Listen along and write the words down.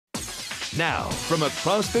Now, from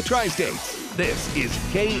across the Tri-States, this is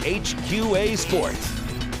KHQA Sports.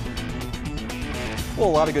 Well,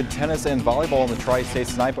 a lot of good tennis and volleyball in the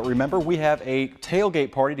Tri-States tonight, but remember, we have a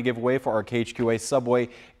tailgate party to give away for our KHQA Subway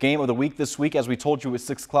Game of the Week this week. As we told you at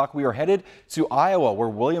 6 o'clock, we are headed to Iowa, where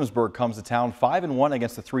Williamsburg comes to town 5-1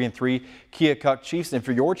 against the 3-3 Keokuk Chiefs. And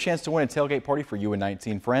for your chance to win a tailgate party for you and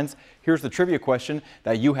 19 friends, here's the trivia question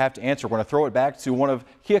that you have to answer. We're going to throw it back to one of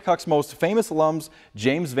Keokuk's most famous alums,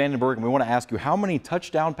 James Vandenberg, and we want to ask you, how many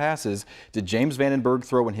touchdown passes did James Vandenberg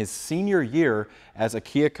throw in his senior year as a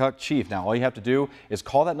Keokuk Chief? Now, all you have to do is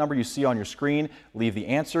call that number you see on your screen, leave the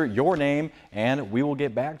answer, your name, and we will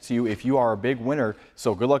get back to you if you are a big winner.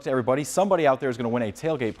 So good luck to everybody. Somebody out there is going to win a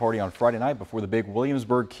tailgate party on Friday night before the big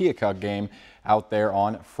Williamsburg-Keokuk game out there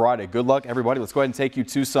on Friday. Good luck, everybody. Let's go ahead and take you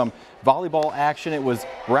to some volleyball action. It was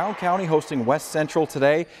Brown County hosting West Central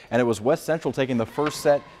today, and it was West Central taking the first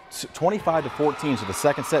set 25-14. So the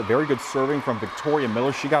second set, very good serving from Victoria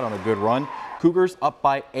Miller. She got on a good run. Cougars up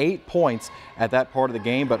by 8 points at that part of the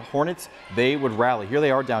game, but Hornets, they would rally. Here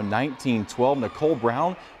they are down 19-12. Nicole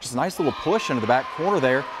Brown, just a nice little push into the back corner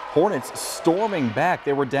there. Hornets storming back.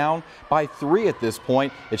 They were down by 3 at this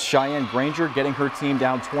point. It's Cheyenne Granger getting her team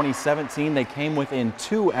down 20-17. They came within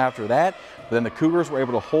 2 after that. But then the Cougars were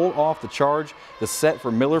able to hold off the charge. The set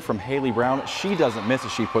for Miller from Haley Brown. She doesn't miss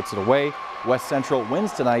as she puts it away. West Central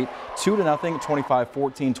wins tonight 2-0,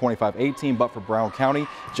 25-14, 25-18. But for Brown County,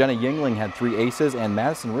 Jenna Yingling had 3 aces and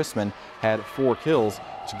Madison Rissman had 4 kills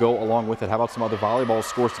to go along with it. How about some other volleyball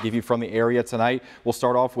scores to give you from the area tonight? We'll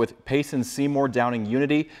start off with Payson Seymour downing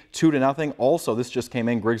Unity 2-0. Also, this just came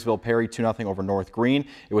in, Griggsville Perry 2-0 over North Green.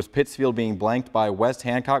 It was Pittsfield being blanked by West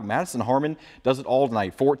Hancock. Madison Harmon does it all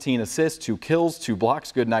tonight. 14 assists, 2 kills, 2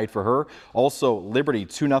 blocks. Good night for her. Also, Liberty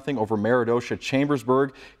 2-0 over Meridosha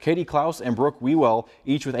Chambersburg. Katie Klaus and Brooke Wewell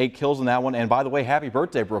each with 8 kills in that one. And by the way, happy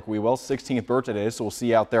birthday, Brooke Wewell. 16th birthday today, so we'll see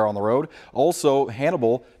you out there on the road. Also,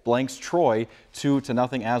 Hannibal blanks Troy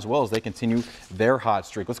 2-0 as well as they continue their hot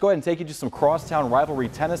streak. Let's go ahead and take you to some crosstown rivalry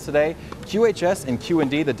tennis today. QHS and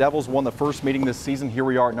QND, the Devils won the first meeting this season. Here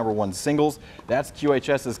we are at #1 singles. That's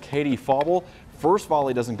QHS's Katie Fauble. First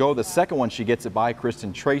volley doesn't go. The second one, she gets it by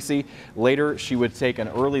Kristen Tracy. Later, she would take an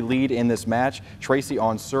early lead in this match. Tracy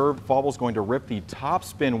on serve. Fauble's going to rip the top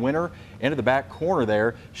spin winner into the back corner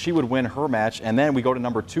there. She would win her match. And then we go to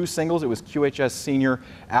 #2 singles. It was QHS senior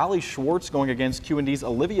Allie Schwartz going against QND's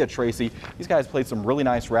Olivia Tracy. These guys played some really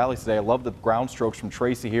nice rallies today. I love the ground strokes from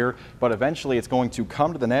Tracy here, but eventually it's going to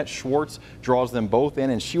come to the net. Schwartz draws them both in,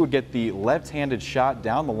 and she would get the left-handed shot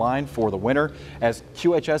down the line for the winner. As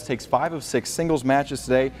QHS takes 5 of 6 singles matches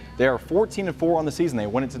today. They are 14-4 on the season. They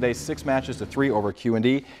win it today 6-3 over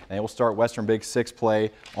QND, and they will start Western Big 6 play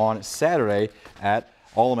on Saturday at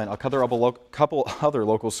Alleman. A couple other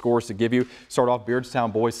local scores to give you. Start off,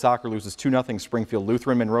 Beardstown boys soccer loses 2-0 Springfield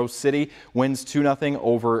Lutheran. Monroe City wins 2-0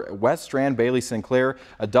 over West Strand. Bailey Sinclair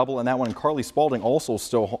a double in that one. And Carly Spalding also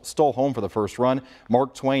stole home for the first run.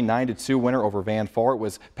 Mark Twain 9-2 winner over Van Far. It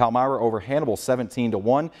was Palmyra over Hannibal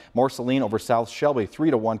 17-1. Marceline over South Shelby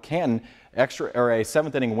 3-1. Canton a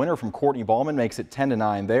 7th inning winner from Courtney Ballman makes it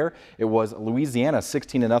 10-9 there. It was Louisiana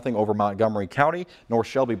 16-0 over Montgomery County. North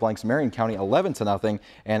Shelby blanks Marion County 11-0,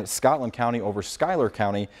 and Scotland County over Schuyler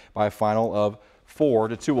County by a final of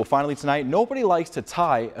 4-2. Well, finally tonight, nobody likes to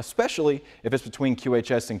tie, especially if it's between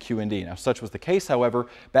QHS and QND. Now, such was the case, however,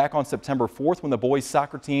 back on September 4th when the boys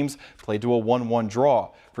soccer teams played to a 1-1 draw.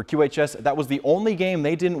 For QHS, that was the only game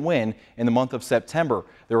they didn't win in the month of September.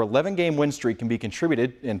 Their 11-game win streak can be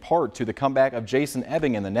contributed in part to the comeback of Jason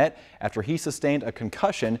Ebbing in the net after he sustained a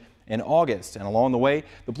concussion in August. And along the way,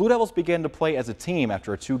 the Blue Devils began to play as a team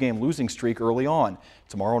after a 2-game losing streak early on.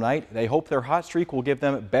 Tomorrow night, they hope their hot streak will give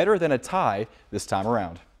them better than a tie this time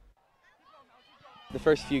around. The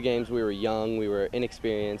first few games we were young, we were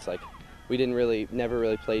inexperienced, we never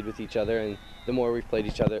really played with each other, and the more we've played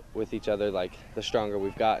with each other, the stronger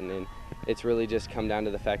we've gotten. And it's really just come down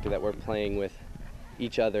to the factor that we're playing with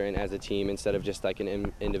each other and as a team instead of just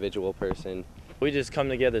an individual person. We just come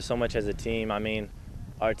together so much as a team. I mean,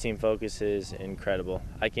 our team focus is incredible.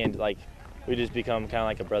 We just become kind of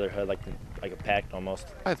like a brotherhood, like a pact almost.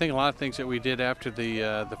 I think a lot of things that we did after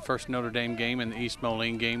the first Notre Dame game and the East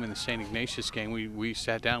Moline game and the St. Ignatius game, we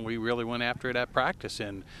sat down, we really went after it at practice,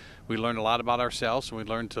 and we learned a lot about ourselves, and we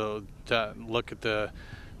learned to look at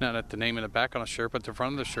not at the name in the back on a shirt, but the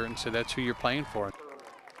front of the shirt and say that's who you're playing for.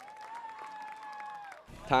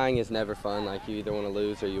 Tying is never fun. You either want to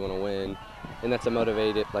lose or you want to win, and that's a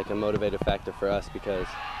motivated factor for us because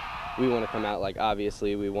we want to come out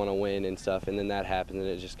obviously we want to win and stuff, and then that happens and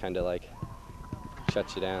it just kind of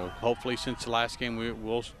shuts you down. Hopefully, since the last game,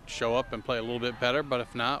 we'll show up and play a little bit better. But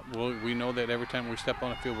if not, we know that every time we step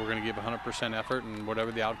on the field, we're going to give 100% effort, and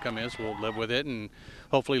whatever the outcome is, we'll live with it and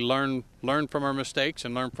hopefully learn from our mistakes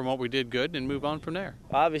and learn from what we did good and move on from there.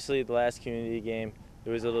 Obviously, the last QND game, it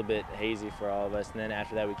was a little bit hazy for all of us, and then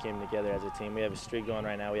after that, we came together as a team. We have a streak going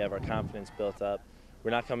right now. We have our confidence built up.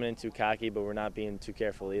 We're not coming in too cocky, but we're not being too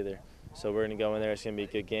careful either. So we're going to go in there. It's going to be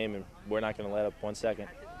a good game, and we're not going to let up 1 second.